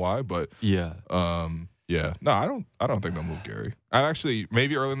all know why. But yeah. No, I don't think they'll move Gary. I actually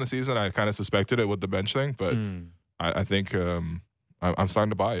maybe early in the season I kind of suspected it with the bench thing, but I think I'm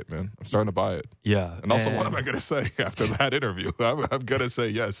starting to buy it, man. I'm starting to buy it. Yeah. And also, what am I going to say after that interview? I'm going to say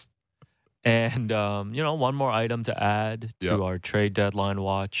yes. And one more item to add to our trade deadline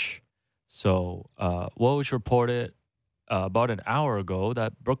watch. So, Woj reported about an hour ago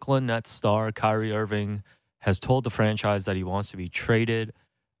that Brooklyn Nets star Kyrie Irving has told the franchise that he wants to be traded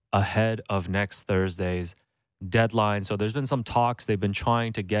ahead of next Thursday's deadline. So there's been some talks. They've been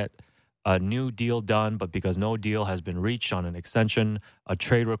trying to get a new deal done, but because no deal has been reached on an extension, a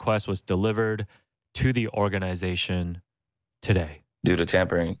trade request was delivered to the organization today. Due to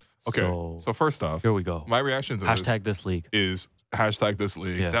tampering. Okay, so first off, here we go. My reaction to this league is #this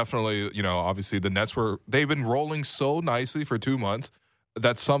league. Yeah. Definitely, obviously the Nets they've been rolling so nicely for 2 months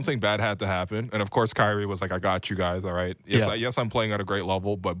that something bad had to happen. And of course, Kyrie was like, I got you guys. All right. Yes, I'm playing at a great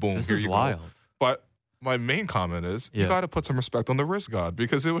level, but boom, This here is you wild. go. But my main comment is you got to put some respect on the wrist guard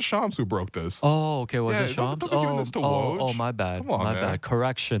because it was Shams who broke this. Oh, okay. Was it Shams? Don't be giving this to Woj. My bad. Come on, my man. bad.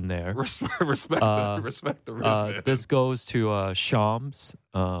 Correction there. Respect the wrist, man. This goes to Shams.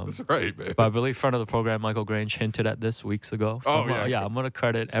 That's right, man. But I believe friend of the program, Michael Grange, hinted at this weeks ago. So I'm going to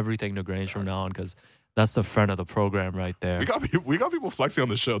credit everything to Grange from now on because that's the friend of the program right there. We got people flexing on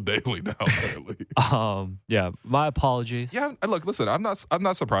the show daily now. Apparently. My apologies. Yeah, and look, listen, I'm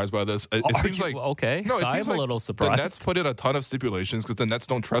not surprised by this. It seems like okay. No, it I'm seems a like little surprised. The Nets put in a ton of stipulations because the Nets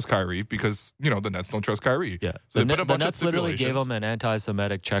don't trust Kyrie because the Nets don't trust Kyrie. Yeah, so the Nets literally gave him an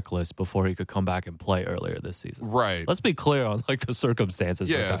anti-Semitic checklist before he could come back and play earlier this season. Right. Let's be clear on like the circumstances.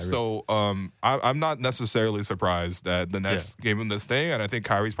 Yeah. For Kyrie. So I'm not necessarily surprised that the Nets gave him this thing, and I think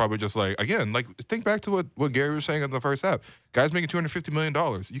Kyrie's probably just like again, like think back to what Gary was saying in the first half. Guys making $250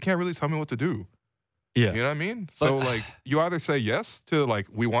 million. You can't really tell me what to do. Yeah. You know what I mean? So, like, you either say yes to, like,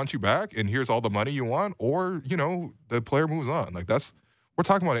 we want you back and here's all the money you want, or, the player moves on. Like, we're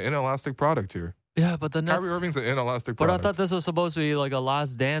talking about an inelastic product here. Yeah, but the Nets. Kyrie Irving's an inelastic product. But I thought this was supposed to be like a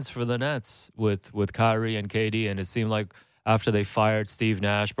last dance for the Nets with Kyrie and KD, and it seemed like after they fired Steve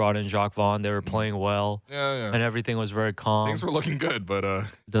Nash, brought in Jacques Vaughn, they were playing well. Yeah. And everything was very calm. Things were looking good, but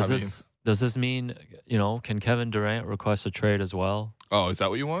Does this mean, can Kevin Durant request a trade as well? Oh, is that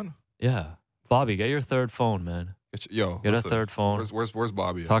what you want? Yeah. Bobby, get your third phone, man. Get a third phone. Where's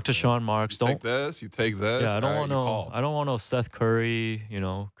Bobby? Talk to Sean Marks. You take this. Yeah, I don't want no Seth Curry,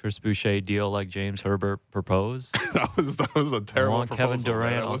 Chris Boucher deal like James Herbert proposed. that was a terrible I want proposal, Kevin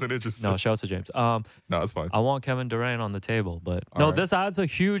Durant. man. I wasn't interested. No, shouts to James. No, it's fine. I want Kevin Durant on the table, but right. This adds a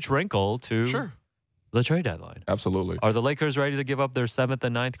huge wrinkle to the trade deadline. Absolutely. Are the Lakers ready to give up their 7th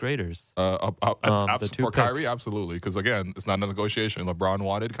and 9th graders? For Kyrie, absolutely. Because, again, it's not a negotiation. LeBron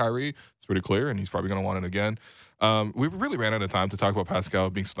wanted Kyrie. It's pretty clear, and he's probably going to want it again. We really ran out of time to talk about Pascal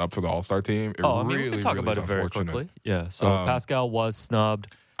being snubbed for the All-Star team. We can talk about it very quickly. Yeah, so Pascal was snubbed.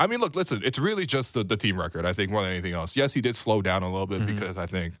 I mean, look, listen, it's really just the team record, I think, more than anything else. Yes, he did slow down a little bit because I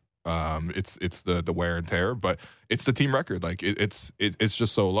think it's the wear and tear, but it's the team record. Like, it's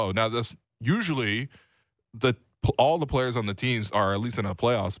just so low. Now, usually all the players on the teams are at least in a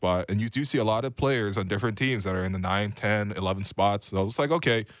playoff spot, and you do see a lot of players on different teams that are in the 9, 10, 11 spots. So it's like,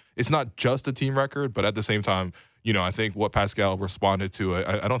 okay, it's not just a team record, but at the same time, I think what Pascal responded to,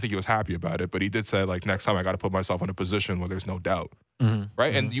 I don't think he was happy about it, but he did say, like, next time I got to put myself in a position where there's no doubt, right?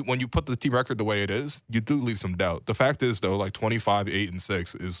 Mm-hmm. And when you put the team record the way it is, you do leave some doubt. The fact is, though, like 25, 8, and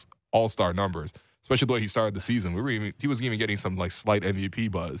 6 is all-star numbers, especially the way he started the season. He was even getting some, like, slight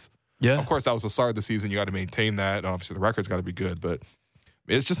MVP buzz. Yeah. Of course, that was the start of the season. You got to maintain that. And obviously, the record's got to be good, but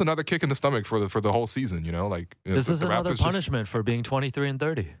it's just another kick in the stomach for the whole season. This is another punishment for being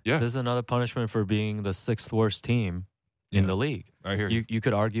 23-30. Yeah, this is another punishment for being the 6th worst team in the league. I hear you. You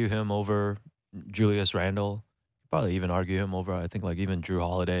could argue him over Julius Randle. Probably even argue him over, I think, like even Drew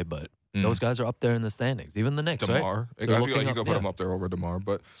Holiday. But those guys are up there in the standings. Even the Knicks, DeMar. right? I feel like you could put him up there over DeMar.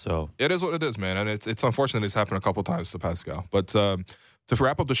 But so it is what it is, man. And it's unfortunate it's happened a couple times to Pascal. But to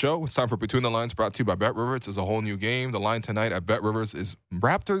wrap up the show, it's time for Between the Lines, brought to you by Bet Rivers. It's a whole new game. The line tonight at Bet Rivers is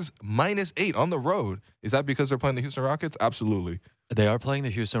Raptors -8 on the road. Is that because they're playing the Houston Rockets? Absolutely. They are playing the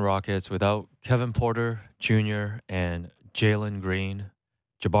Houston Rockets without Kevin Porter Jr. and Jalen Green.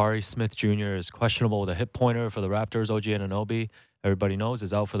 Jabari Smith Jr. is questionable with a hip pointer for the Raptors. OG Anunoby, everybody knows,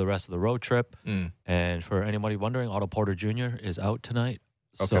 is out for the rest of the road trip. And for anybody wondering, Otto Porter Jr. is out tonight.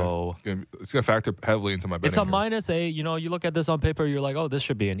 Okay. So it's gonna factor heavily into my betting. It's a here. -8. You look at this on paper, you're like, oh, this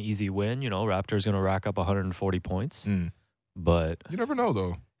should be an easy win. Raptors going to rack up 140 points. But you never know,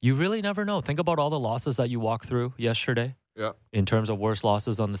 though. You really never know. Think about all the losses that you walked through yesterday. Yeah. In terms of worst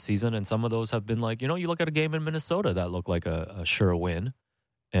losses on the season, and some of those have been like, you look at a game in Minnesota that looked like a sure win,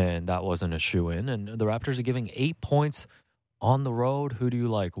 and that wasn't a shoe-in. And the Raptors are giving 8 points on the road. Who do you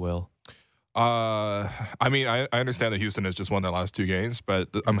like, Will? I mean, I understand that Houston has just won their last 2 games, but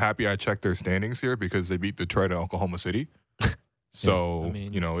I'm happy I checked their standings here because they beat Detroit and Oklahoma City. So,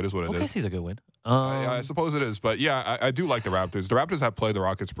 it is what it is. OKC's a good win. I suppose it is. But, yeah, I do like the Raptors. The Raptors have played the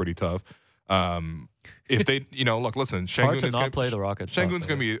Rockets pretty tough. If they, look, listen, Hard to not play the Rockets. Şengün's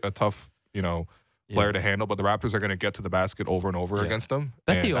going to be a tough, player to handle, but the Raptors are going to get to the basket over and over against them.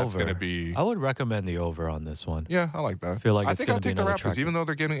 Bet the that's over. Going to be. I would recommend the over on this one. Yeah, I like that. I feel like I it's think going I'll to be take the another Raptors, attractive. even though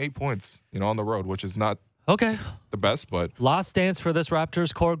they're getting 8 points, on the road, which is not the best, but last dance for this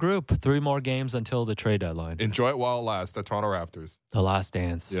Raptors core group. 3 more games until the trade deadline. Enjoy it while it lasts. The Toronto Raptors. The last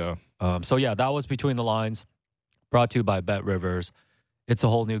dance. Yeah. That was Between the Lines, brought to you by Bet Rivers. It's a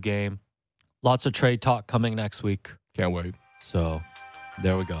whole new game. Lots of trade talk coming next week. Can't wait. So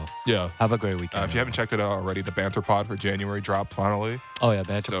There we go. Yeah. Have a great weekend. If you haven't checked it out already, the Banter Pod for January dropped finally. Oh, yeah,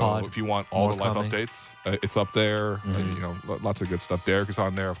 Banter Pod. So if you want all the life updates, it's up there. Lots of good stuff. Derek is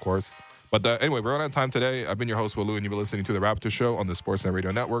on there, of course. But anyway, we're out of time today. I've been your host, Willu, and you've been listening to The Raptor Show on the Sportsnet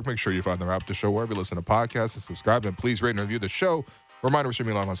Radio Network. Make sure you find The Raptor Show wherever you listen to podcasts and subscribe. And please rate and review the show. Reminder, we're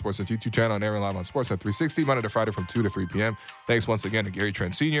streaming live on Sportsnet's YouTube channel and airing live on Sportsnet 360, Monday to Friday from 2 to 3 p.m. Thanks once again to Gary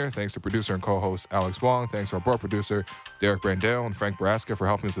Trent Sr. Thanks to producer and co-host Alex Wong. Thanks to our board producer, Derek Brandell and Frank Braska for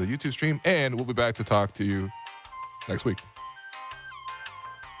helping us with the YouTube stream. And we'll be back to talk to you next week.